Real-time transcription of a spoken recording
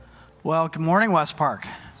Well, good morning, West Park.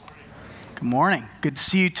 Good morning. Good to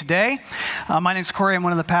see you today. My name is Corey. I'm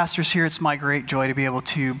one of the pastors here. It's my great joy to be able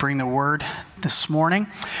to bring the word this morning.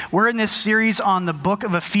 We're in this series on the book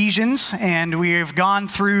of Ephesians, and we have gone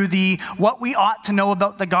through what we ought to know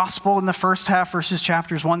about the gospel in the first half, verses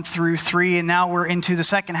chapters 1 through 3, and now we're into the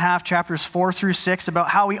second half, chapters 4 through 6, about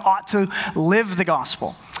how we ought to live the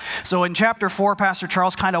gospel. So in chapter 4, Pastor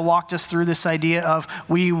Charles kind of walked us through this idea of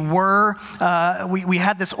we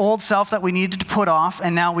had this old self that we needed to put off,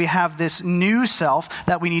 and now we have this new self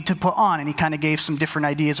that we need to put on, and he kind of gave some different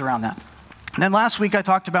ideas around that. And then last week I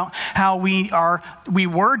talked about how we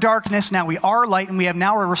were darkness, now we are light, and we have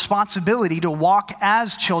now a responsibility to walk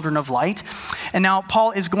as children of light. And now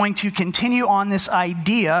Paul is going to continue on this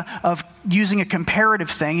idea of using a comparative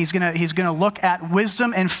thing. He's going to look at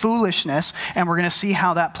wisdom and foolishness, and we're going to see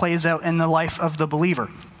how that plays out in the life of the believer.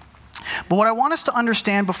 But what I want us to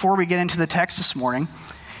understand before we get into the text this morning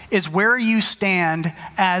is where you stand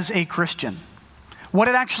as a Christian. What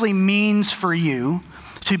it actually means for you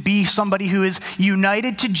to be somebody who is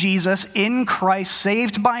united to Jesus in Christ,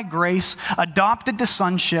 saved by grace, adopted to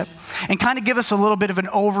sonship, and kind of give us a little bit of an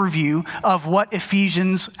overview of what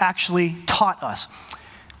Ephesians actually taught us.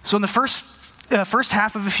 So in the first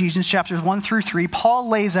half of Ephesians, chapters 1 through 3, Paul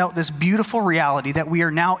lays out this beautiful reality that we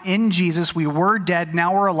are now in Jesus. We were dead,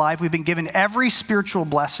 now we're alive. We've been given every spiritual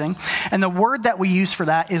blessing, and the word that we use for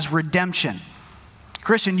that is redemption.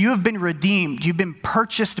 Christian, you have been redeemed. You've been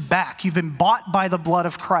purchased back. You've been bought by the blood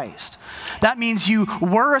of Christ. That means you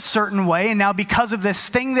were a certain way, and now because of this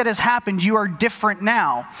thing that has happened, you are different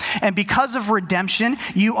now. And because of redemption,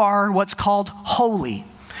 you are what's called holy.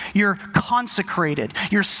 You're consecrated.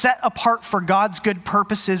 You're set apart for God's good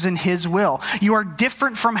purposes and His will. You are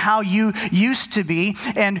different from how you used to be,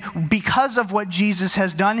 and because of what Jesus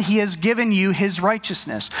has done, He has given you His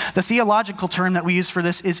righteousness. The theological term that we use for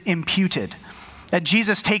this is imputed. That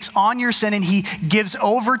Jesus takes on your sin and He gives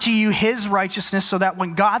over to you His righteousness so that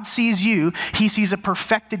when God sees you, He sees a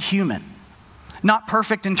perfected human. Not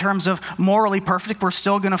perfect in terms of morally perfect, we're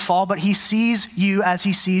still going to fall, but He sees you as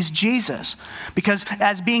He sees Jesus. Because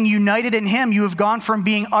as being united in Him, you have gone from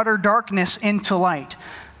being utter darkness into light.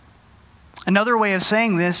 Another way of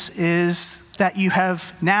saying this is that you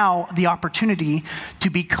have now the opportunity to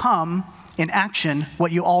become in action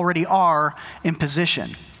what you already are in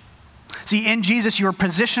position. See, in Jesus, you are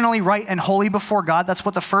positionally right and holy before God. That's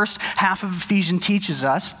what the first half of Ephesians teaches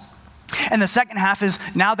us. And the second half is,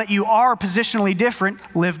 now that you are positionally different,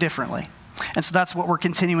 live differently. And so that's what we're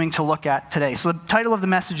continuing to look at today. So the title of the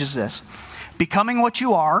message is this: Becoming What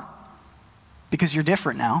You Are, because you're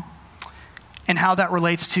different now, and how that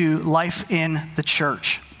relates to life in the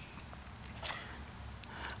church.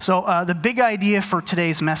 So the big idea for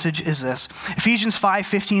today's message is this. Ephesians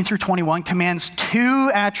 5:15 through 21 commands two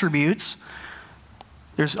attributes.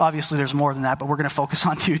 There's more than that, but we're going to focus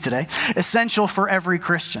on two today. Essential for every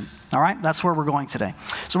Christian. All right? That's where we're going today.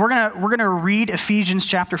 So we're going to read Ephesians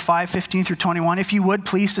chapter 5:15 through 21. If you would,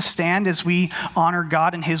 please to stand as we honor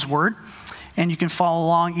God and His word. And you can follow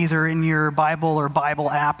along either in your Bible or Bible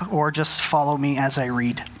app, or just follow me as I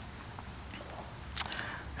read.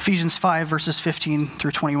 Ephesians 5, verses 15 through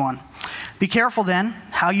 21. Be careful then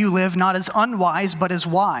how you live, not as unwise, but as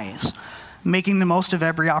wise, making the most of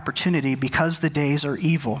every opportunity, because the days are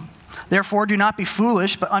evil. Therefore, do not be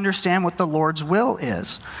foolish, but understand what the Lord's will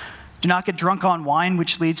is. Do not get drunk on wine,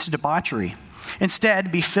 which leads to debauchery.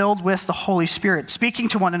 Instead, be filled with the Holy Spirit, speaking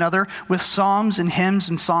to one another with psalms and hymns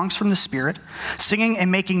and songs from the Spirit, singing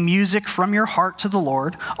and making music from your heart to the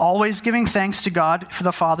Lord, always giving thanks to God for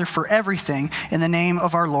the Father for everything in the name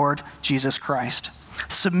of our Lord Jesus Christ.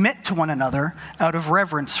 Submit to one another out of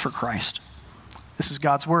reverence for Christ. This is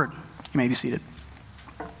God's word. You may be seated.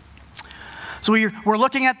 So we're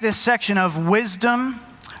looking at this section of wisdom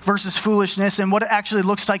versus foolishness and what it actually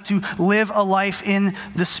looks like to live a life in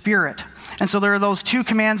the Spirit. And so there are those two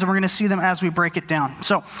commands, and we're going to see them as we break it down.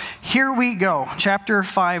 So here we go, chapter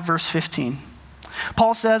 5, verse 15.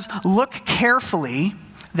 Paul says, look carefully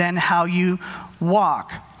then how you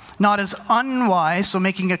walk, not as unwise, so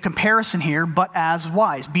making a comparison here, but as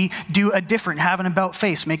wise. Do a different, have an about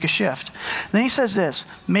face, make a shift. Then he says this,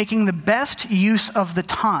 making the best use of the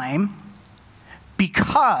time,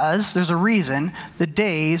 because there's a reason, the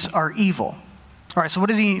days are evil. All right, so what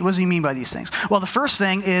does he mean by these things? Well, the first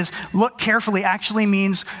thing is look carefully actually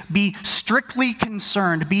means be strictly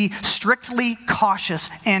concerned, be strictly cautious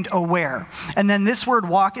and aware. And then this word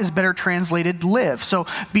walk is better translated live. So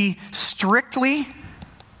be strictly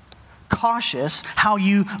cautious how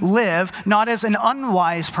you live, not as an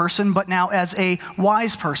unwise person, but now as a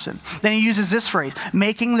wise person. Then he uses this phrase,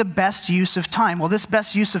 making the best use of time. Well, this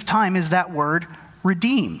best use of time is that word,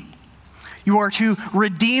 redeem. You are to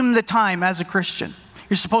redeem the time as a Christian.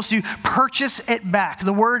 You're supposed to purchase it back.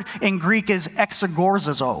 The word in Greek is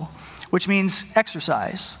exegorzazo, which means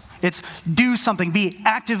exercise. It's do something, be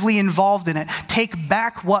actively involved in it. Take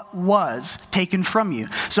back what was taken from you.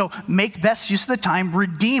 So make best use of the time,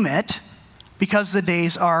 redeem it, because the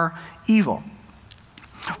days are evil.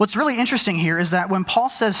 What's really interesting here is that when Paul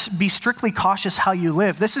says be strictly cautious how you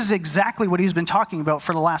live, this is exactly what he's been talking about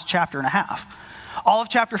for the last chapter and a half. All of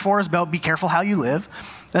chapter 4 is about be careful how you live.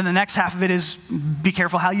 Then the next half of it is be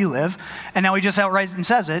careful how you live. And now he just outright and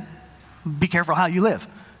says it, be careful how you live.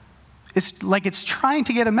 It's like it's trying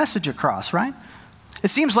to get a message across, right? It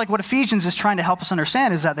seems like what Ephesians is trying to help us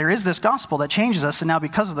understand is that there is this gospel that changes us, and now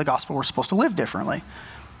because of the gospel, we're supposed to live differently.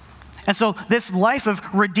 And so this life of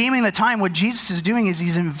redeeming the time, what Jesus is doing is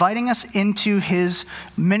he's inviting us into his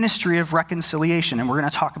ministry of reconciliation, and we're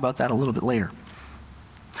going to talk about that a little bit later.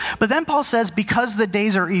 But then Paul says, because the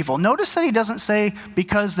days are evil. Notice that he doesn't say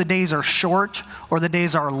because the days are short or the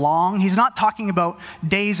days are long. He's not talking about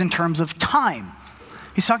days in terms of time.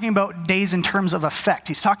 He's talking about days in terms of effect.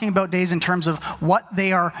 He's talking about days in terms of what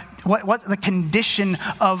they are, what the condition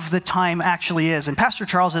of the time actually is. And Pastor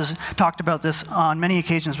Charles has talked about this on many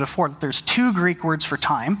occasions before, that there's two Greek words for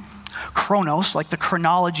time, chronos, like the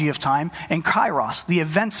chronology of time, and kairos, the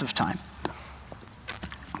events of time.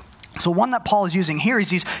 So one that Paul is using here is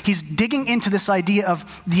he's digging into this idea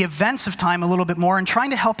of the events of time a little bit more and trying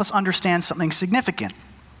to help us understand something significant.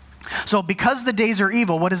 So because the days are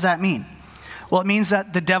evil, what does that mean? Well, it means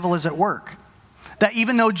that the devil is at work. That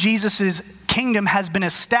even though Jesus' kingdom has been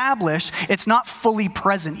established, it's not fully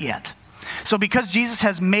present yet. So because Jesus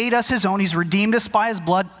has made us his own, he's redeemed us by his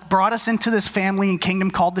blood, brought us into this family and kingdom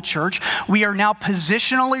called the church, we are now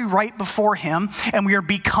positionally right before him, and we are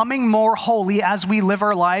becoming more holy as we live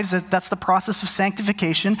our lives. That's the process of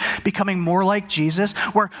sanctification, becoming more like Jesus.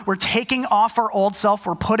 We're taking off our old self,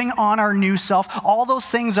 we're putting on our new self. All those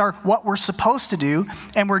things are what we're supposed to do,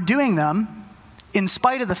 and we're doing them in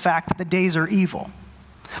spite of the fact that the days are evil.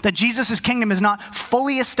 That Jesus' kingdom is not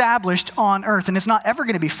fully established on earth, and it's not ever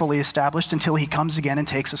going to be fully established until he comes again and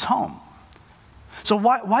takes us home. So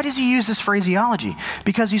why does he use this phraseology?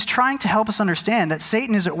 Because he's trying to help us understand that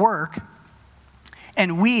Satan is at work,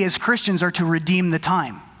 and we as Christians are to redeem the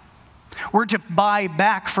time. We're to buy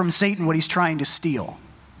back from Satan what he's trying to steal.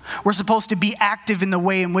 We're supposed to be active in the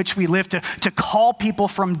way in which we live, to call people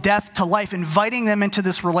from death to life, inviting them into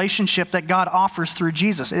this relationship that God offers through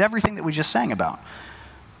Jesus, everything that we just sang about.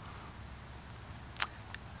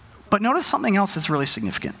 But notice something else that's really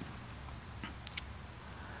significant.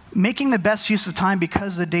 Making the best use of time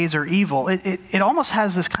because the days are evil, it almost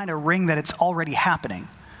has this kind of ring that it's already happening.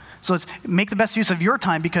 So it's make the best use of your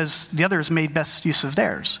time because the others made best use of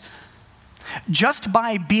theirs. Just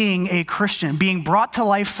by being a Christian, being brought to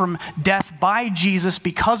life from death by Jesus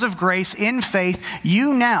because of grace in faith,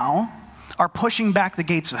 you now are pushing back the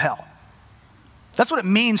gates of hell. That's what it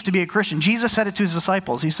means to be a Christian. Jesus said it to his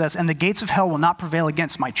disciples. He says, and the gates of hell will not prevail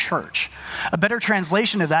against my church. A better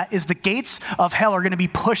translation of that is the gates of hell are going to be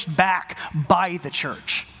pushed back by the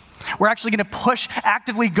church. We're actually going to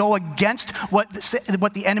actively go against what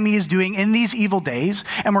the enemy is doing in these evil days,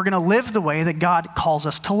 and we're going to live the way that God calls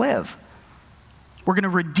us to live. We're going to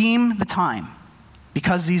redeem the time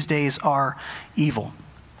because these days are evil.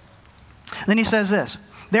 Then he says this,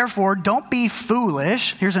 therefore, don't be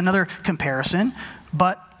foolish. Here's another comparison,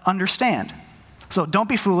 but understand. So don't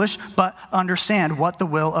be foolish, but understand what the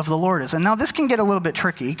will of the Lord is. And now this can get a little bit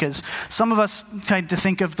tricky because some of us tend to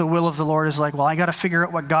think of the will of the Lord as like, well, I got to figure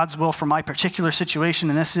out what God's will for my particular situation.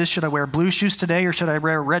 And this is, should I wear blue shoes today or should I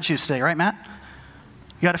wear red shoes today? Right, Matt?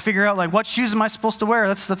 You got to figure out like, what shoes am I supposed to wear?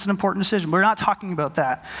 That's an important decision. We're not talking about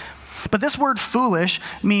that. But this word foolish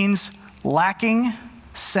means lacking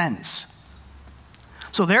sense.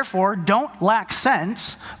 So therefore, don't lack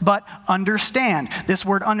sense, but understand. This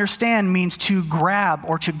word understand means to grab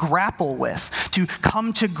or to grapple with, to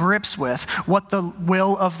come to grips with what the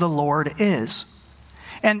will of the Lord is.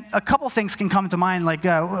 And a couple things can come to mind, like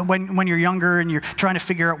when you're younger and you're trying to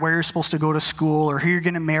figure out where you're supposed to go to school or who you're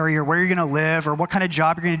going to marry or where you're going to live or what kind of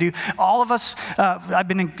job you're going to do. All of us, I've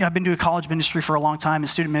been to a college ministry for a long time and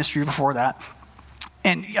student ministry before that.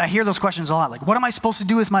 And I hear those questions a lot, like, what am I supposed to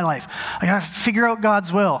do with my life? I got to figure out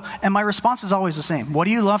God's will. And my response is always the same. What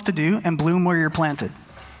do you love to do? And bloom where you're planted.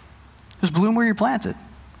 Just bloom where you're planted.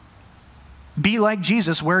 Be like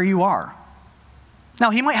Jesus where you are. Now,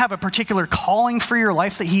 he might have a particular calling for your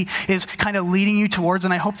life that he is kind of leading you towards,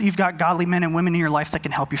 and I hope that you've got godly men and women in your life that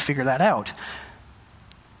can help you figure that out.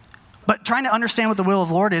 But trying to understand what the will of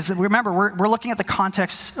the Lord is, remember, we're looking at the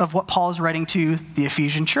context of what Paul is writing to the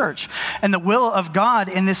Ephesian church. And the will of God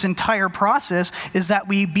in this entire process is that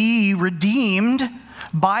we be redeemed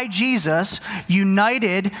by Jesus,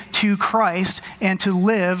 united to Christ, and to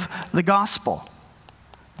live the gospel.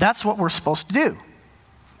 That's what we're supposed to do.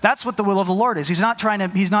 That's what the will of the Lord is. He's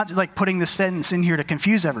not like putting this sentence in here to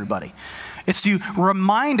confuse everybody. It's to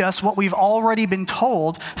remind us what we've already been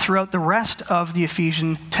told throughout the rest of the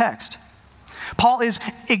Ephesian text. Paul is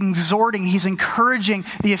exhorting, he's encouraging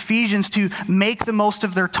the Ephesians to make the most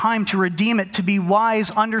of their time, to redeem it, to be wise,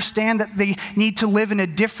 understand that they need to live in a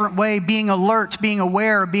different way, being alert, being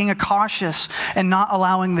aware, being cautious, and not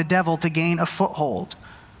allowing the devil to gain a foothold.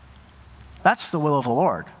 That's the will of the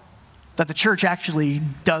Lord, that the church actually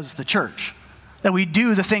does the church. That we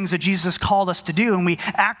do the things that Jesus called us to do, and we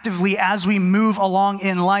actively, as we move along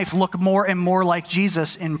in life, look more and more like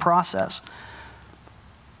Jesus in process.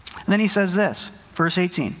 And then he says this, verse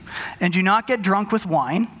 18, and do not get drunk with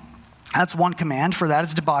wine. That's one command, for that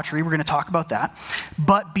is debauchery. We're going to talk about that.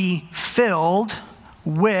 But be filled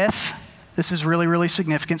with, this is really, really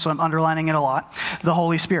significant, so I'm underlining it a lot, the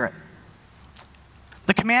Holy Spirit.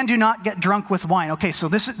 The command, do not get drunk with wine. Okay, so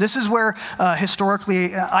this is where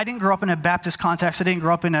historically, I didn't grow up in a Baptist context. I didn't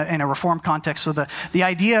grow up in a Reformed context. So the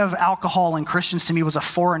idea of alcohol in Christians to me was a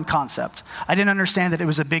foreign concept. I didn't understand that it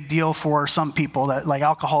was a big deal for some people, that like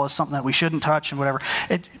alcohol is something that we shouldn't touch and whatever.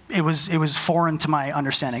 It was foreign to my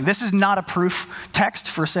understanding. This is not a proof text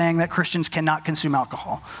for saying that Christians cannot consume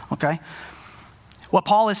alcohol, okay? What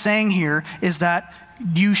Paul is saying here is that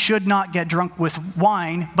you should not get drunk with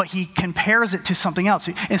wine, but he compares it to something else.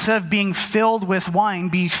 Instead of being filled with wine,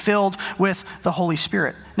 be filled with the Holy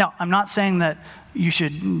Spirit. Now, I'm not saying that you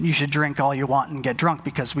should drink all you want and get drunk,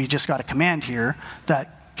 because we just got a command here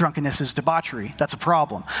that drunkenness is debauchery. That's a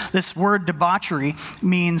problem. This word debauchery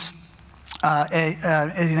means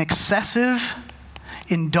an excessive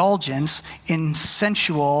indulgence in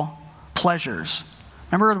sensual pleasures.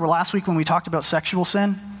 Remember last week when we talked about sexual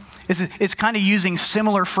sin? It's kind of using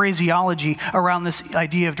similar phraseology around this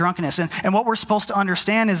idea of drunkenness. And what we're supposed to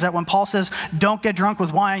understand is that when Paul says, don't get drunk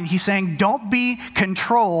with wine, he's saying, don't be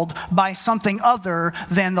controlled by something other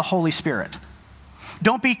than the Holy Spirit.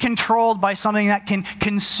 Don't be controlled by something that can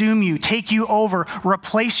consume you, take you over,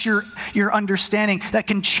 replace your understanding, that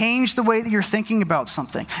can change the way that you're thinking about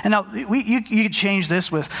something. And now, you could change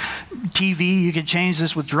this with TV, you could change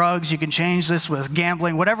this with drugs, you can change this with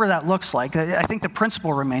gambling, whatever that looks like. I think the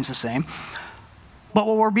principle remains the same. But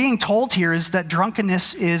what we're being told here is that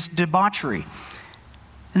drunkenness is debauchery.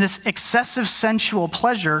 And this excessive sensual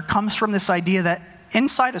pleasure comes from this idea that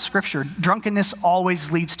inside of Scripture, drunkenness always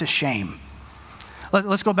leads to shame.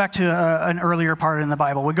 Let's go back to an earlier part in the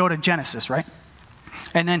Bible. We go to Genesis, right?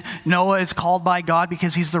 And then Noah is called by God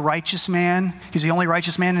because he's the righteous man. He's the only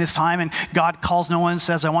righteous man in his time. And God calls Noah and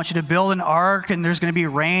says, I want you to build an ark, and there's going to be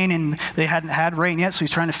rain. And they hadn't had rain yet, so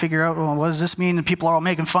he's trying to figure out, well, what does this mean? And people are all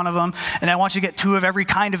making fun of him. And I want you to get 2 of every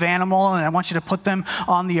kind of animal, and I want you to put them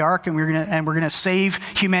on the ark, and we're going to save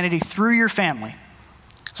humanity through your family.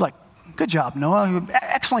 It's like, good job, Noah.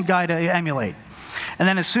 Excellent guy to emulate. And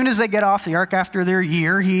then as soon as they get off the ark after their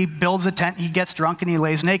year, he builds a tent, he gets drunk, and he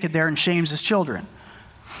lays naked there and shames his children.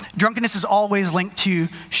 Drunkenness is always linked to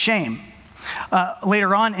shame.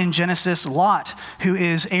 Later on in Genesis, Lot, who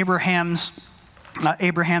is Abraham's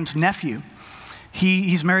nephew,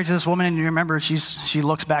 he's married to this woman, and you remember she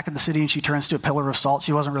looks back at the city and she turns to a pillar of salt.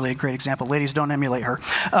 She wasn't really a great example. Ladies, don't emulate her.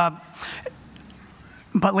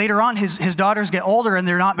 But later on, his daughters get older and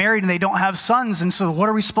they're not married and they don't have sons. And so what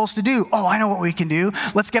are we supposed to do? Oh, I know what we can do.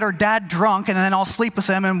 Let's get our dad drunk, and then I'll sleep with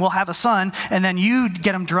him and we'll have a son. And then you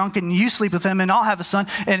get him drunk and you sleep with him and I'll have a son.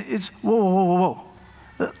 And it's, whoa.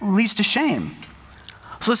 It leads to shame.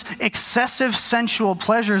 So this excessive sensual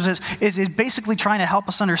pleasures is basically trying to help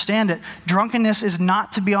us understand that drunkenness is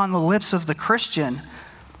not to be on the lips of the Christian.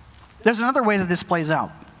 There's another way that this plays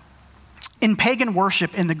out. In pagan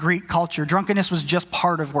worship in the Greek culture, drunkenness was just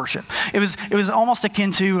part of worship. It was almost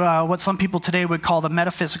akin to what some people today would call the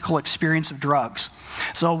metaphysical experience of drugs.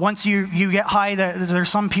 So once you get high, there's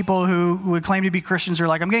some people who would claim to be Christians who are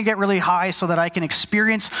like, I'm going to get really high so that I can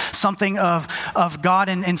experience something of God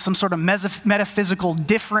in some sort of metaphysical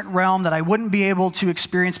different realm that I wouldn't be able to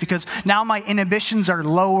experience because now my inhibitions are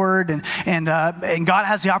lowered and God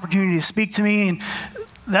has the opportunity to speak to me. And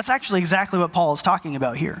that's actually exactly what Paul is talking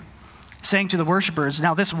about here. Saying to the worshipers,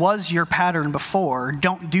 now this was your pattern before,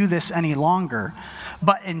 don't do this any longer,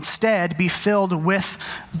 but instead be filled with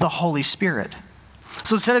the Holy Spirit.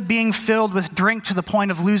 So instead of being filled with drink to the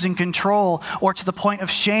point of losing control or to the point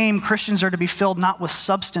of shame, Christians are to be filled not with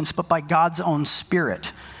substance, but by God's own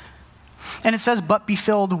Spirit. And it says, but be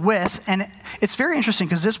filled with, and it's very interesting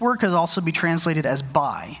because this word could also be translated as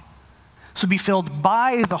by. So be filled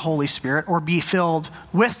by the Holy Spirit or be filled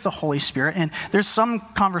with the Holy Spirit. And there's some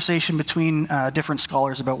conversation between different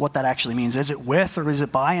scholars about what that actually means. Is it with or is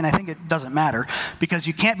it by? And I think it doesn't matter because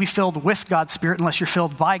you can't be filled with God's Spirit unless you're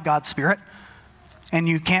filled by God's Spirit. And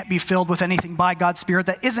you can't be filled with anything by God's Spirit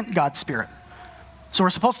that isn't God's Spirit. So we're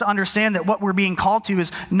supposed to understand that what we're being called to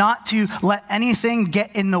is not to let anything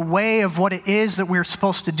get in the way of what it is that we're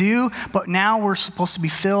supposed to do, but now we're supposed to be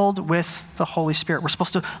filled with the Holy Spirit. We're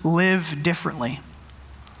supposed to live differently.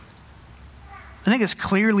 I think this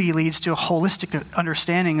clearly leads to a holistic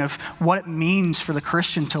understanding of what it means for the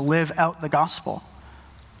Christian to live out the gospel.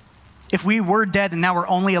 If we were dead and now we're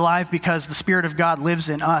only alive because the Spirit of God lives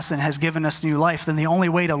in us and has given us new life, then the only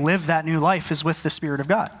way to live that new life is with the Spirit of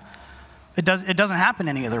God. It doesn't happen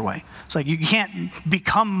any other way. It's like you can't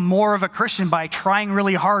become more of a Christian by trying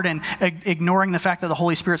really hard and ignoring the fact that the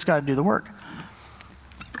Holy Spirit's got to do the work.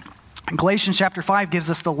 Galatians chapter 5 gives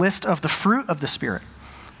us the list of the fruit of the Spirit.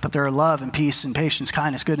 But there are love and peace and patience,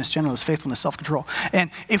 kindness, goodness, gentleness, faithfulness, self-control. And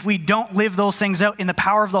if we don't live those things out in the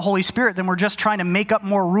power of the Holy Spirit, then we're just trying to make up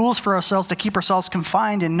more rules for ourselves to keep ourselves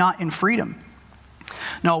confined and not in freedom.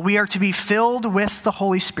 No, we are to be filled with the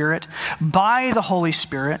Holy Spirit, by the Holy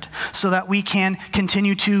Spirit, so that we can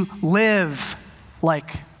continue to live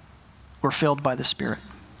like we're filled by the Spirit.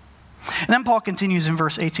 And then Paul continues in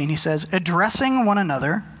verse 18. He says, addressing one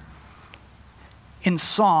another in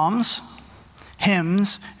psalms,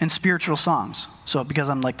 hymns, and spiritual songs. So because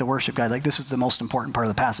I'm like the worship guy, like this is the most important part of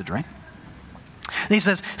the passage, right? And he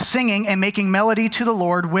says, singing and making melody to the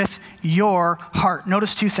Lord with your heart.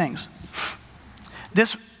 Notice two things.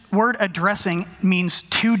 This word addressing means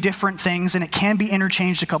two different things, and it can be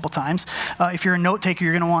interchanged a couple times. If you're a note taker,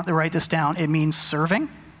 you're going to want to write this down. It means serving,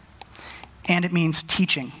 and it means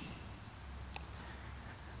teaching.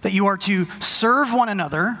 That you are to serve one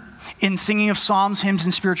another in singing of psalms, hymns,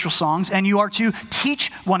 and spiritual songs, and you are to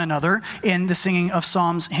teach one another in the singing of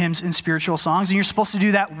psalms, hymns, and spiritual songs. And you're supposed to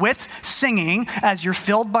do that with singing as you're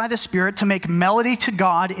filled by the Spirit to make melody to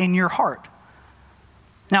God in your heart.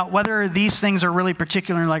 Now, whether these things are really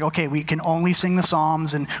particular, like, okay, we can only sing the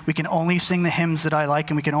psalms and we can only sing the hymns that I like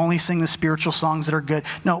and we can only sing the spiritual songs that are good.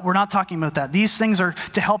 No, we're not talking about that. These things are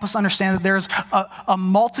to help us understand that there's a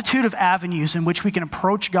multitude of avenues in which we can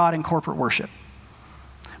approach God in corporate worship.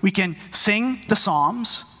 We can sing the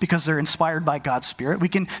psalms because they're inspired by God's Spirit. We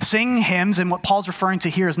can sing hymns, and what Paul's referring to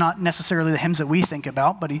here is not necessarily the hymns that we think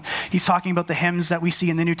about, but he's talking about the hymns that we see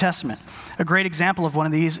in the New Testament. A great example of one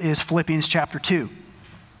of these is Philippians chapter 2.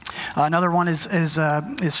 Another one is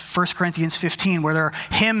 1 Corinthians 15, where there are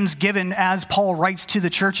hymns given as Paul writes to the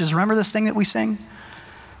churches. Remember this thing that we sing?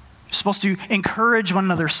 You're supposed to encourage one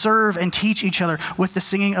another, serve and teach each other with the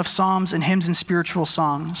singing of psalms and hymns and spiritual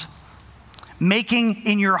songs. Making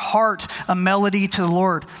in your heart a melody to the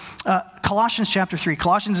Lord. Colossians chapter 3.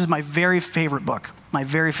 Colossians is my very favorite book. My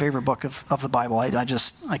very favorite book of the Bible.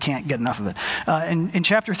 I can't get enough of it. In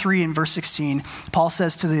chapter 3 in verse 16, Paul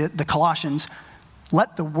says to the Colossians,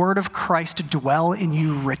 let the word of Christ dwell in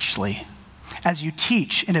you richly as you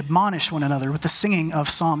teach and admonish one another with the singing of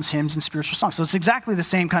psalms, hymns, and spiritual songs. So it's exactly the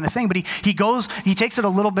same kind of thing, but he takes it a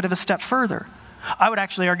little bit of a step further. I would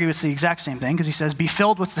actually argue it's the exact same thing because he says, be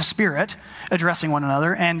filled with the Spirit, addressing one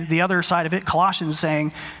another. And the other side of it, Colossians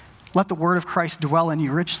saying, let the word of Christ dwell in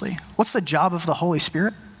you richly. What's the job of the Holy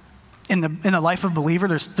Spirit? In the life of a believer,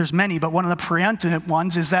 there's many, but one of the preeminent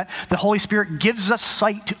ones is that the Holy Spirit gives us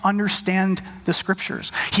sight to understand the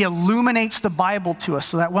Scriptures. He illuminates the Bible to us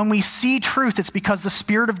so that when we see truth, it's because the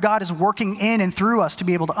Spirit of God is working in and through us to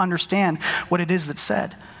be able to understand what it is that's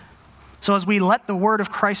said. So as we let the word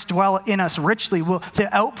of Christ dwell in us richly, the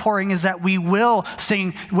outpouring is that we will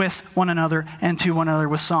sing with one another and to one another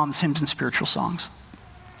with psalms, hymns, and spiritual songs.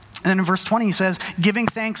 And then in verse 20, he says, giving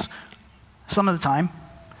thanks some of the time,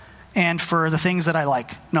 and for the things that I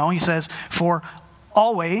like. No, he says, for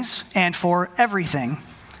always and for everything,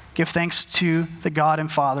 give thanks to the God and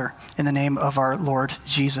Father in the name of our Lord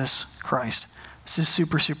Jesus Christ. This is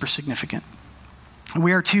super, super significant.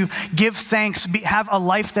 We are to give thanks, have a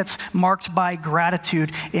life that's marked by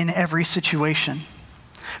gratitude in every situation.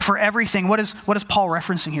 For everything, what is Paul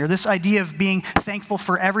referencing here? This idea of being thankful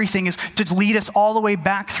for everything is to lead us all the way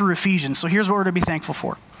back through Ephesians. So here's what we're to be thankful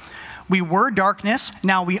for. We were darkness,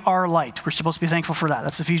 now we are light. We're supposed to be thankful for that.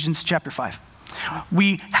 That's Ephesians chapter 5.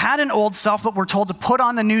 We had an old self, but we're told to put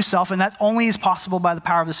on the new self, and that only is possible by the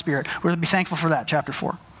power of the Spirit. We're to be thankful for that, chapter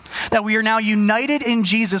 4. That we are now united in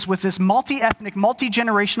Jesus with this multi-ethnic,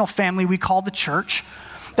 multi-generational family we call the church.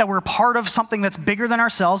 That we're a part of something that's bigger than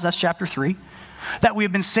ourselves, that's chapter 3. That we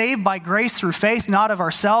have been saved by grace through faith, not of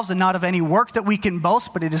ourselves and not of any work that we can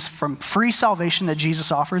boast, but it is from free salvation that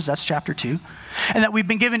Jesus offers, that's chapter 2. And that we've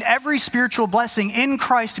been given every spiritual blessing in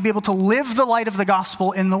Christ to be able to live the light of the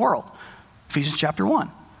gospel in the world, Ephesians chapter 1.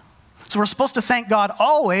 So we're supposed to thank God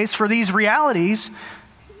always for these realities,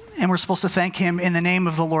 and we're supposed to thank him in the name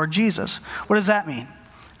of the Lord Jesus. What does that mean?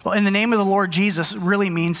 Well, in the name of the Lord Jesus really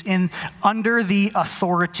means under the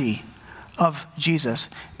authority of Jesus,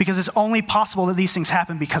 because it's only possible that these things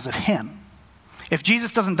happen because of him. If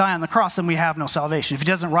Jesus doesn't die on the cross, then we have no salvation. If he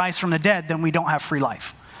doesn't rise from the dead, then we don't have free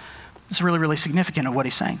life. It's really, really significant of what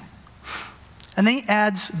he's saying. And then he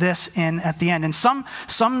adds this in at the end. And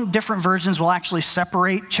some different versions will actually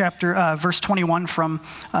separate verse 21 from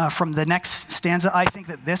the next stanza. I think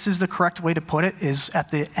that this is the correct way to put it, is at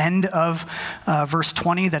the end of verse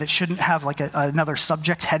 20, that it shouldn't have like another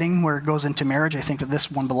subject heading where it goes into marriage. I think that this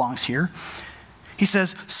one belongs here. He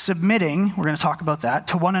says, submitting, we're going to talk about that,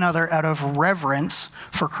 to one another out of reverence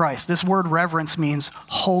for Christ. This word reverence means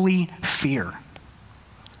holy fear.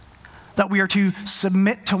 That we are to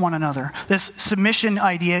submit to one another. This submission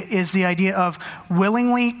idea is the idea of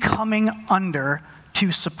willingly coming under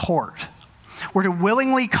to support. We're to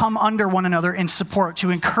willingly come under one another in support,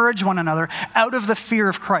 to encourage one another out of the fear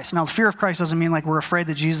of Christ. Now, the fear of Christ doesn't mean like we're afraid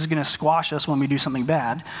that Jesus is going to squash us when we do something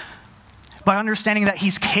bad, but understanding that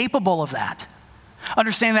he's capable of that.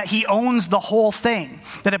 Understanding that he owns the whole thing,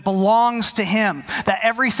 that it belongs to him, that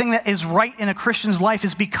everything that is right in a Christian's life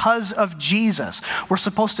is because of Jesus. We're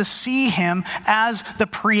supposed to see him as the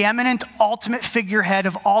preeminent, ultimate figurehead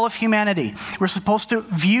of all of humanity. We're supposed to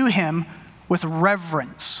view him with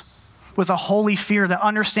reverence, with a holy fear that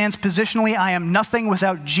understands positionally, I am nothing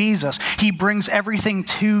without Jesus. He brings everything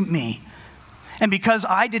to me. And because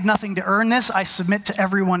I did nothing to earn this, I submit to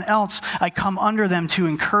everyone else. I come under them to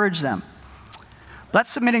encourage them. That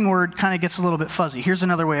submitting word kind of gets a little bit fuzzy. Here's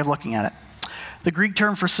another way of looking at it. The Greek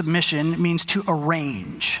term for submission means to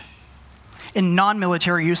arrange. In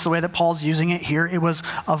non-military use, the way that Paul's using it here, it was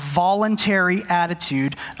a voluntary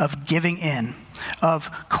attitude of giving in, of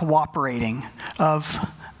cooperating, of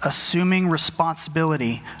assuming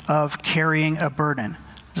responsibility, of carrying a burden.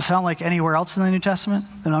 Does it sound like anywhere else in the New Testament?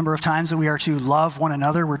 The number of times that we are to love one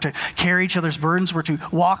another, we're to carry each other's burdens, we're to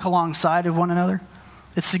walk alongside of one another.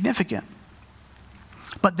 It's significant.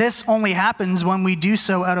 But this only happens when we do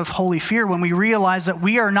so out of holy fear, when we realize that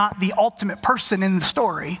we are not the ultimate person in the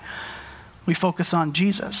story. We focus on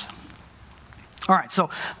Jesus. All right,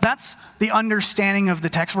 so that's the understanding of the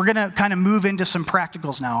text. We're going to kind of move into some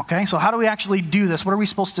practicals now, okay? So how do we actually do this? What are we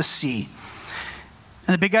supposed to see?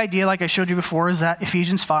 And the big idea, like I showed you before, is that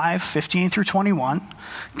Ephesians 5:15 through 21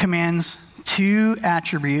 commands two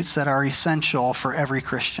attributes that are essential for every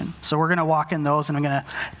Christian. So we're going to walk in those, and I'm going to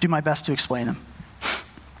do my best to explain them.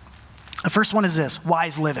 The first one is this: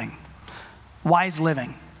 wise living. Wise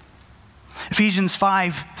living. Ephesians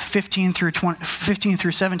 5:15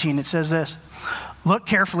 through 17, it says this: look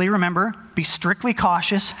carefully, remember, be strictly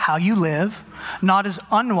cautious how you live, not as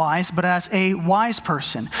unwise, but as a wise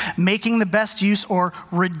person, making the best use or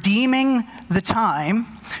redeeming the time,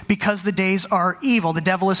 because the days are evil. The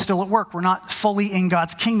devil is still at work. We're not fully in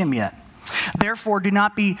God's kingdom yet. Therefore, do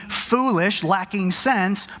not be foolish, lacking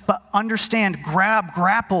sense, but understand,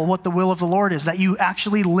 grapple what the will of the Lord is, that you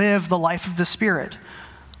actually live the life of the Spirit.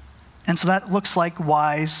 And so that looks like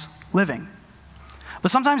wise living. But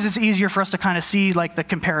sometimes it's easier for us to kind of see like the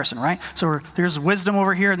comparison, right? So there's wisdom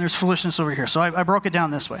over here and there's foolishness over here. So I broke it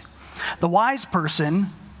down this way. The wise person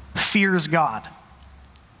fears God.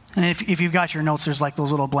 And if you've got your notes, there's like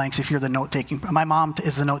those little blanks if you're the note-taking. My mom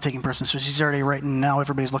is the note-taking person, so she's already writing. Now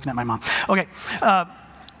everybody's looking at my mom. Okay.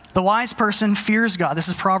 The wise person fears God. This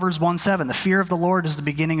is Proverbs 1:7. The fear of the Lord is the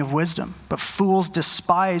beginning of wisdom, but fools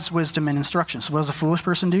despise wisdom and instruction. So what does a foolish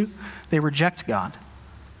person do? They reject God.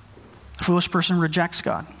 The foolish person rejects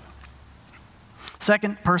God.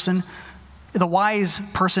 Second person, the wise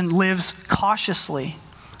person lives cautiously.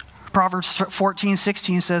 Proverbs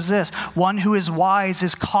 14:16 says this: one who is wise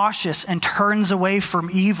is cautious and turns away from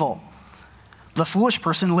evil. The foolish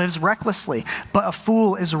person lives recklessly, but a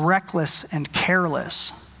fool is reckless and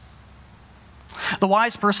careless. The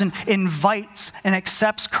wise person invites and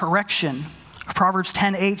accepts correction. Proverbs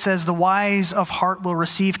 10:8 says, the wise of heart will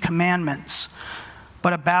receive commandments,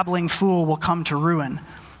 but a babbling fool will come to ruin.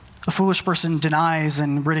 The foolish person denies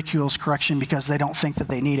and ridicules correction because they don't think that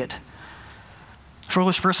they need it. The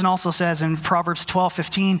foolish person also says in Proverbs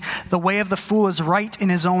 12:15, the way of the fool is right in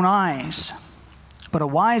his own eyes, but a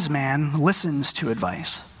wise man listens to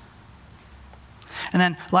advice. And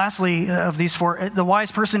then lastly, of these four, the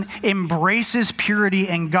wise person embraces purity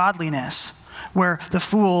and godliness, where the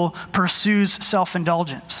fool pursues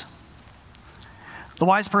self-indulgence. The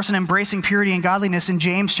wise person embracing purity and godliness in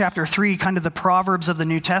James chapter 3, kind of the Proverbs of the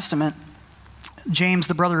New Testament. James,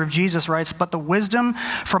 the brother of Jesus, writes, "But the wisdom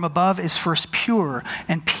from above is first pure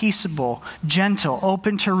and peaceable, gentle,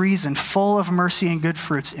 open to reason, full of mercy and good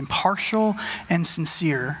fruits, impartial and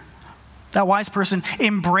sincere." That wise person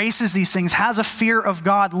embraces these things, has a fear of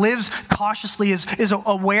God, lives cautiously, is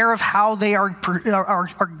aware of how they are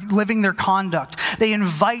living their conduct. They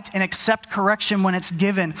invite and accept correction when it's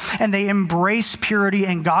given, and they embrace purity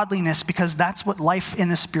and godliness because that's what life in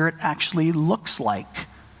the Spirit actually looks like.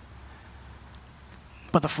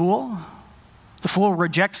 But the fool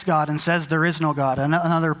rejects God and says there is no God.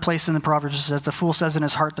 Another place in the Proverbs says, the fool says in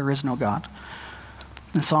his heart there is no God.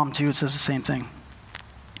 In Psalm 2 it says the same thing.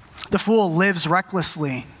 The fool lives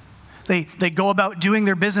recklessly. They go about doing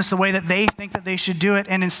their business the way that they think that they should do it,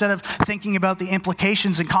 and instead of thinking about the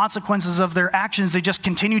implications and consequences of their actions, they just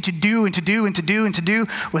continue to do and to do and to do and to do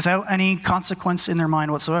without any consequence in their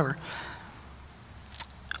mind whatsoever.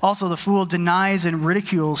 Also, the fool denies and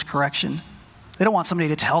ridicules correction. They don't want somebody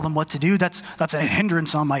to tell them what to do. That's a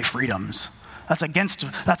hindrance on my freedoms. That's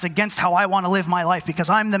against how I want to live my life because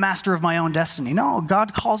I'm the master of my own destiny. No,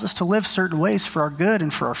 God calls us to live certain ways for our good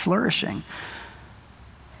and for our flourishing.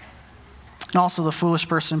 And also the foolish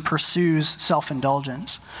person pursues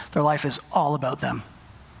self-indulgence. Their life is all about them.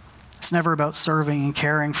 It's never about serving and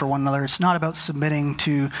caring for one another. It's not about submitting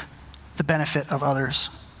to the benefit of others.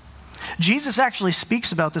 Jesus actually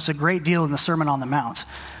speaks about this a great deal in the Sermon on the Mount.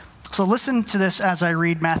 So listen to this as I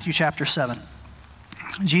read Matthew chapter 7.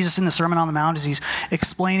 Jesus in the Sermon on the Mount, as he's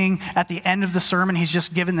explaining at the end of the sermon, he's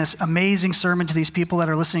just given this amazing sermon to these people that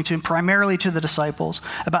are listening to him, primarily to the disciples,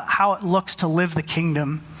 about how it looks to live the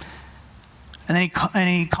kingdom. And then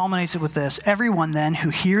he culminates it with this: "Everyone then who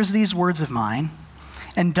hears these words of mine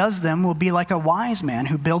and does them will be like a wise man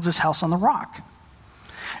who builds his house on the rock.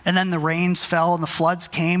 And then the rains fell and the floods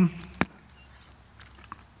came,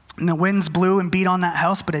 and the winds blew and beat on that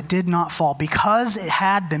house, but it did not fall because it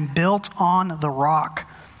had been built on the rock.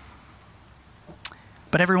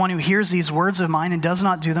 But everyone who hears these words of mine and does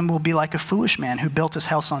not do them will be like a foolish man who built his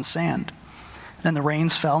house on sand. Then the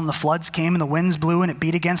rains fell and the floods came and the winds blew and it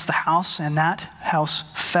beat against the house, and that house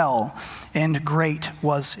fell, and great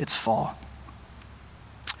was its fall."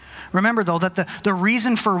 Remember, though, that the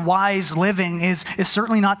reason for wise living is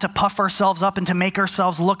certainly not to puff ourselves up and to make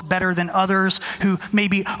ourselves look better than others who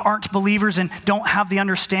maybe aren't believers and don't have the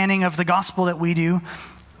understanding of the gospel that we do,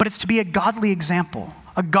 but it's to be a godly example,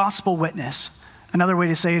 a gospel witness. Another way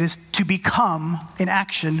to say it is to become in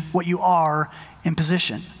action what you are in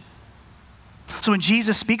position. So when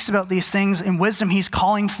Jesus speaks about these things in wisdom, he's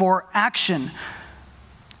calling for action.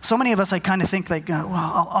 So many of us, I kind of think like,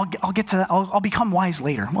 well, I'll get to that. I'll become wise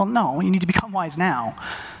later. Well, no, you need to become wise now.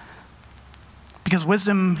 Because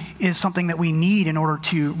wisdom is something that we need in order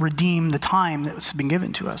to redeem the time that's been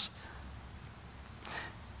given to us.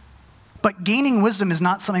 But gaining wisdom is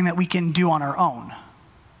not something that we can do on our own.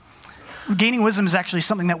 Gaining wisdom is actually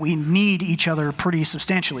something that we need each other pretty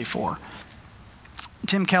substantially for.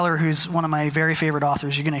 Tim Keller, who's one of my very favorite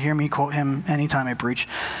authors, you're going to hear me quote him anytime I preach,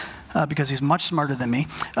 because he's much smarter than me.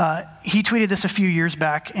 He tweeted this a few years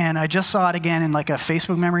back, and I just saw it again in like a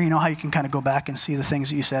Facebook memory. You know how you can kind of go back and see the things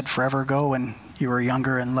that you said forever ago when you were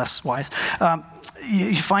younger and less wise?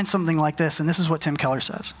 You find something like this, and this is what Tim Keller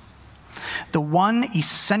says. "The one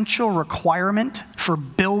essential requirement for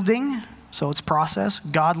building," so it's process,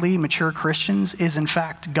 "godly, mature Christians is in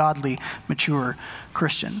fact godly, mature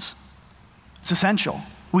Christians." It's essential.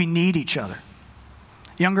 We need each other.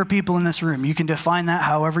 Younger people in this room, you can define that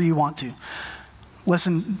however you want to.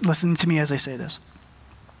 Listen to me as I say this.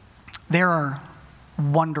 There are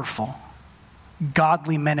wonderful,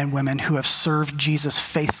 godly men and women who have served Jesus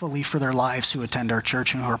faithfully for their lives, who attend our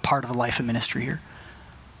church and who are part of a life of ministry here.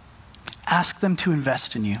 Ask them to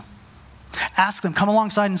invest in you. Ask them, come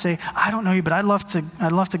alongside and say, "I don't know you, but I'd love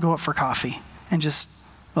to go up for coffee," and just,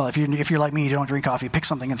 well, if you're like me, you don't drink coffee, pick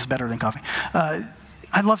something that's better than coffee.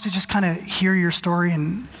 I'd love to just kind of hear your story,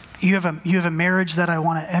 and you have a marriage that I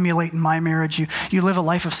want to emulate in my marriage. You live a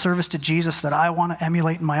life of service to Jesus that I want to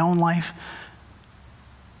emulate in my own life.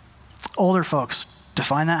 Older folks,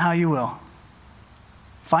 define that how you will.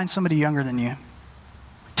 Find somebody younger than you.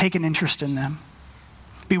 Take an interest in them.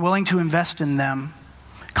 Be willing to invest in them.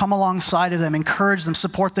 Come alongside of them, encourage them,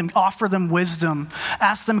 support them, offer them wisdom,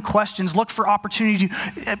 ask them questions, look for opportunity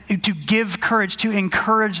to give courage, to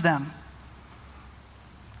encourage them.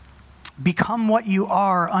 Become what you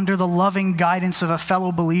are under the loving guidance of a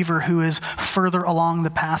fellow believer who is further along the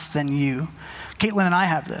path than you. Caitlin and I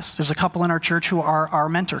have this. There's a couple in our church who are our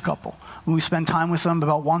mentor couple. When we spend time with them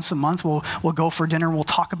about once a month, we'll go for dinner, we'll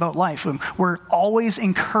talk about life. And we're always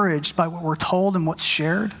encouraged by what we're told and what's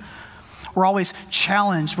shared. We're always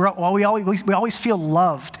challenged. We always feel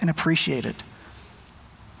loved and appreciated.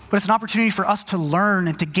 But it's an opportunity for us to learn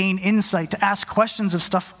and to gain insight, to ask questions of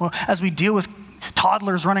stuff as we deal with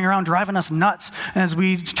toddlers running around driving us nuts, and as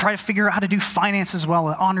we try to figure out how to do finances well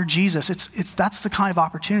and honor Jesus. That's the kind of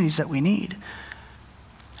opportunities that we need.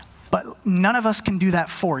 But none of us can do that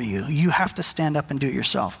for you. You have to stand up and do it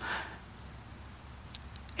yourself.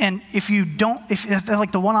 And if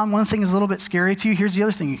like the one-on-one thing is a little bit scary to you, here's the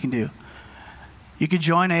other thing you can do. You could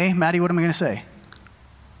join Maddie, what am I going to say?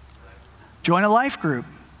 Join a life group.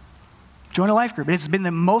 Join a life group. It's been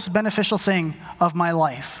the most beneficial thing of my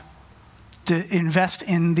life to invest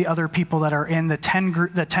in the other people that are in the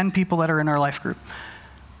 10 people that are in our life group.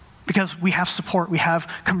 Because we have support, we have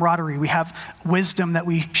camaraderie, we have wisdom that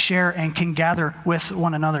we share and can gather with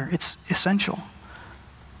one another. It's essential.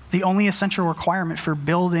 The only essential requirement for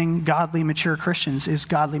building godly, mature Christians is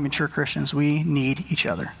godly, mature Christians. We need each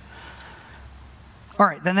other. All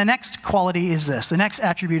right, then the next quality is this. The next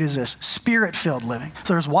attribute is this, spirit-filled living.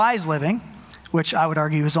 So there's wise living, which I would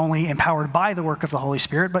argue is only empowered by the work of the Holy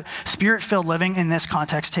Spirit, but spirit-filled living in this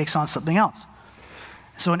context takes on something else.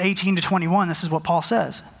 So in 18 to 21, this is what Paul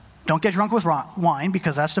says. Don't get drunk with wine,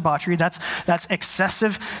 because that's debauchery. That's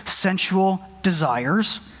excessive sensual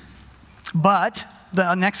desires. But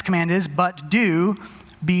the next command is, but do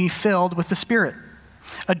be filled with the Spirit.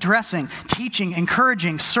 Addressing, teaching,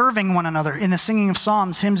 encouraging, serving one another in the singing of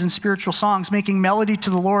psalms, hymns, and spiritual songs, making melody to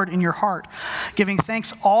the Lord in your heart, giving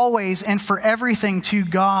thanks always and for everything to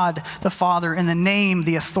God the Father in the name,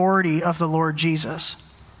 the authority of the Lord Jesus.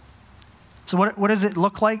 So what does it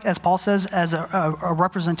look like, as Paul says, as a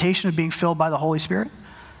representation of being filled by the Holy Spirit?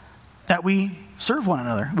 That we serve one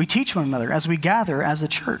another, we teach one another as we gather as a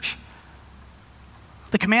church.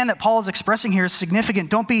 The command that Paul is expressing here is significant.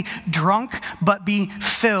 Don't be drunk, but be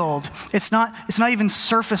filled. It's not even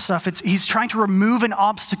surface stuff. He's trying to remove an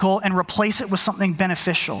obstacle and replace it with something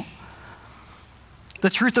beneficial. The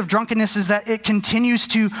truth of drunkenness is that it continues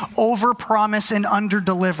to overpromise and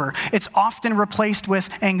underdeliver. It's often replaced with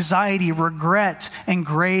anxiety, regret, and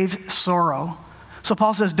grave sorrow. So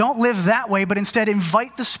Paul says, don't live that way, but instead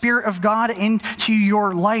invite the Spirit of God into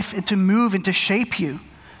your life to move and to shape you.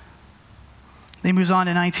 Then he moves on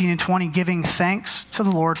to 19 and 20, giving thanks to the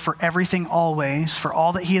Lord for everything always, for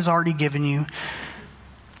all that he has already given you.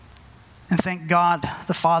 And thank God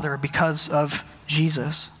the Father because of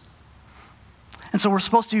Jesus. And so we're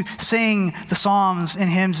supposed to sing the psalms and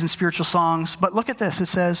hymns and spiritual songs. But look at this. It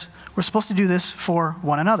says we're supposed to do this for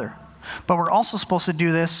one another. But we're also supposed to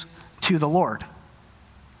do this to the Lord.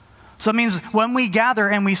 So it means when we gather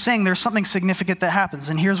and we sing, there's something significant that happens.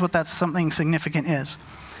 And here's what that something significant is.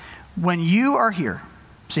 When you are here,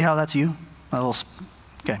 see how that's you?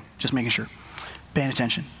 Okay, just making sure. Paying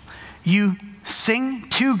attention. You sing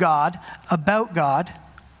to God, about God,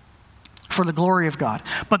 for the glory of God.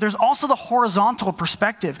 But there's also the horizontal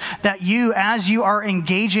perspective that you, as you are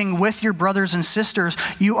engaging with your brothers and sisters,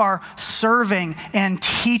 you are serving and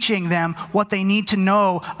teaching them what they need to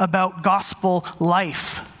know about gospel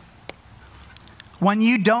life. When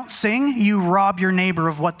you don't sing, you rob your neighbor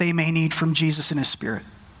of what they may need from Jesus and his Spirit.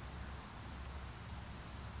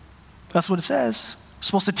 That's what it says. We're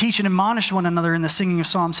supposed to teach and admonish one another in the singing of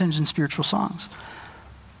psalms, hymns, and spiritual songs.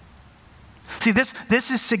 See,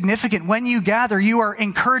 this is significant. When you gather, you are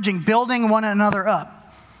encouraging, building one another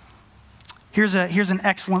up. Here's an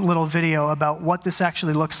excellent little video about what this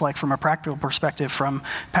actually looks like from a practical perspective from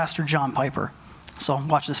Pastor John Piper. So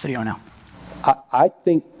watch this video now. I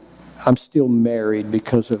think I'm still married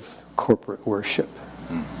because of corporate worship.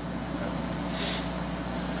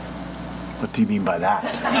 What do you mean by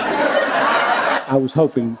that? I was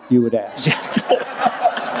hoping you would ask.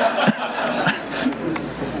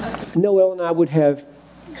 Noel and I would have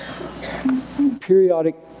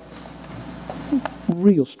periodic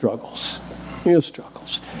real struggles.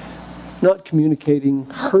 Not communicating,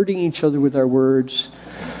 hurting each other with our words,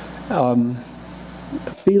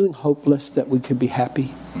 feeling hopeless that we could be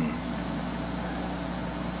happy.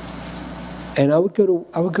 And I would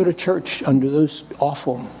go to church under those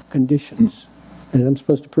awful conditions, and I'm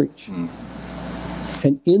supposed to preach.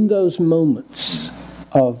 And in those moments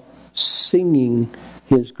of singing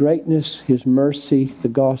his greatness, his mercy, the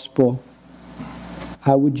gospel,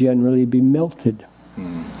 I would generally be melted.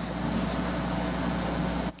 And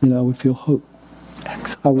I would feel hope.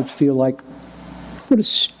 I would feel like, what a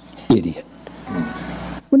idiot.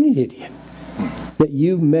 What an idiot. That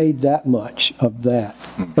you made that much of that.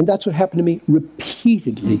 And that's what happened to me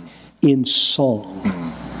repeatedly in song.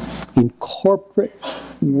 In corporate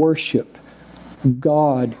worship,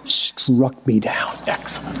 God struck me down.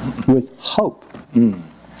 Excellent. With hope.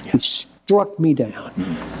 He struck me down.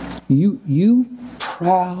 You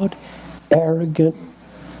proud, arrogant,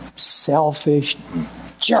 selfish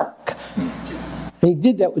jerk. And he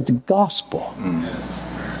did that with the gospel.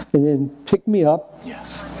 And then picked me up,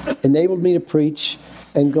 Yes. enabled me to preach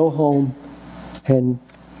and go home and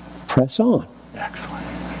press on. Excellent.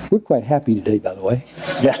 We're quite happy today, by the way.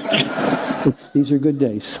 Yeah. These are good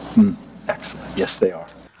days. Excellent. Yes, they are.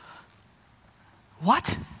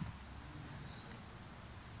 What?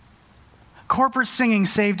 Corporate singing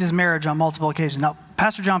saved his marriage on multiple occasions. Now,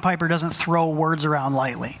 Pastor John Piper doesn't throw words around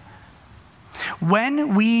lightly.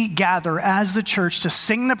 When we gather as the church to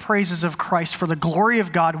sing the praises of Christ for the glory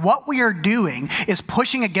of God, what we are doing is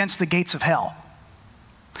pushing against the gates of hell.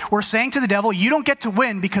 We're saying to the devil, you don't get to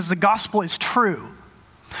win because the gospel is true.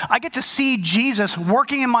 I get to see Jesus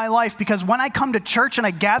working in my life because when I come to church and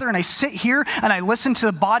I gather and I sit here and I listen to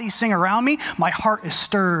the body sing around me, my heart is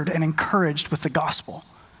stirred and encouraged with the gospel.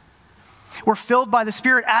 We're filled by the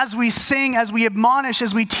Spirit as we sing, as we admonish,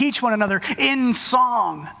 as we teach one another in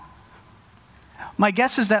song. My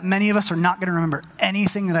guess is that many of us are not going to remember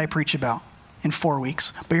anything that I preach about in 4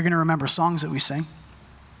 weeks, but you're going to remember songs that we sing.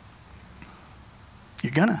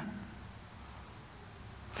 You're gonna.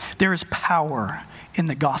 There is power in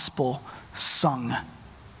the gospel sung.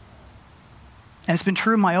 And it's been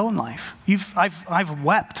true in my own life. I've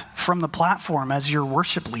wept from the platform as your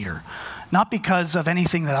worship leader, not because of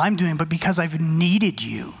anything that I'm doing, but because I've needed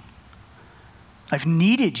you. I've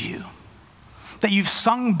needed you. That you've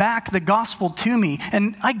sung back the gospel to me.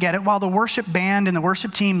 And I get it, while the worship band and the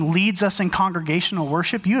worship team leads us in congregational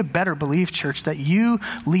worship, you had better believe, church, that you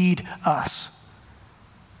lead us.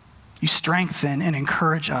 You strengthen and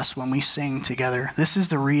encourage us when we sing together. This is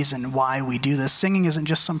the reason why we do this. Singing isn't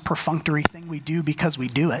just some perfunctory thing we do because we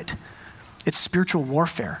do it. It's spiritual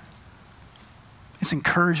warfare. It's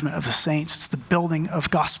encouragement of the saints. It's the building of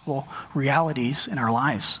gospel realities in our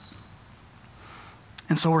lives.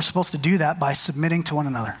 And so we're supposed to do that by submitting to one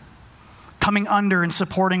another, coming under and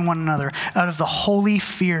supporting one another out of the holy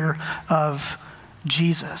fear of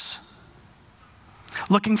Jesus.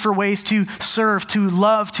 Looking for ways to serve, to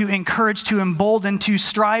love, to encourage, to embolden, to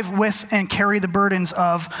strive with and carry the burdens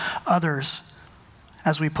of others.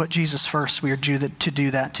 As we put Jesus first, we are due to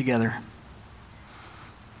do that together.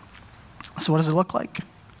 So what does it look like?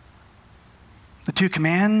 The two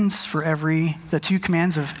commands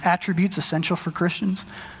of attributes essential for Christians.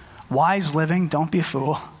 Wise living, don't be a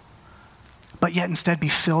fool. But yet instead be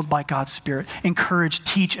filled by God's Spirit. Encourage,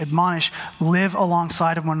 teach, admonish, live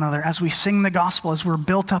alongside of one another as we sing the gospel, as we're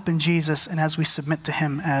built up in Jesus, and as we submit to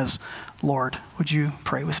him as Lord. Would you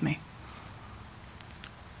pray with me?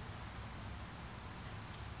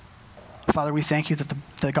 Father, we thank you that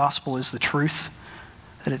the gospel is the truth,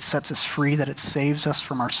 that it sets us free, that it saves us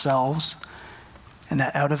from ourselves, and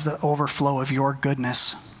that out of the overflow of your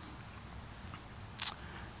goodness,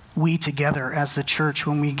 we together as the church,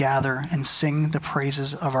 when we gather and sing the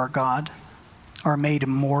praises of our God, are made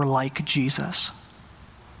more like Jesus.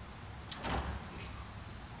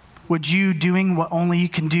 Would you, doing what only you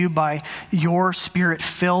can do by your Spirit,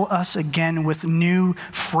 fill us again with new,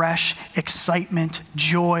 fresh excitement,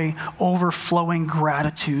 joy, overflowing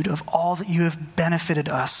gratitude of all that you have benefited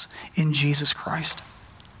us in Jesus Christ.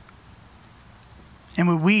 And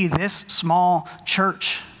would we, this small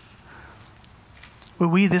church, would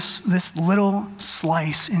we, this little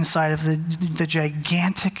slice inside of the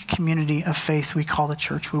gigantic community of faith we call the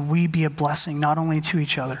church, would we be a blessing not only to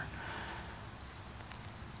each other,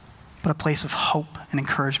 but a place of hope and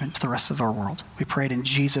encouragement to the rest of our world? We pray it in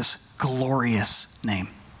Jesus' glorious name.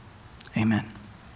 Amen.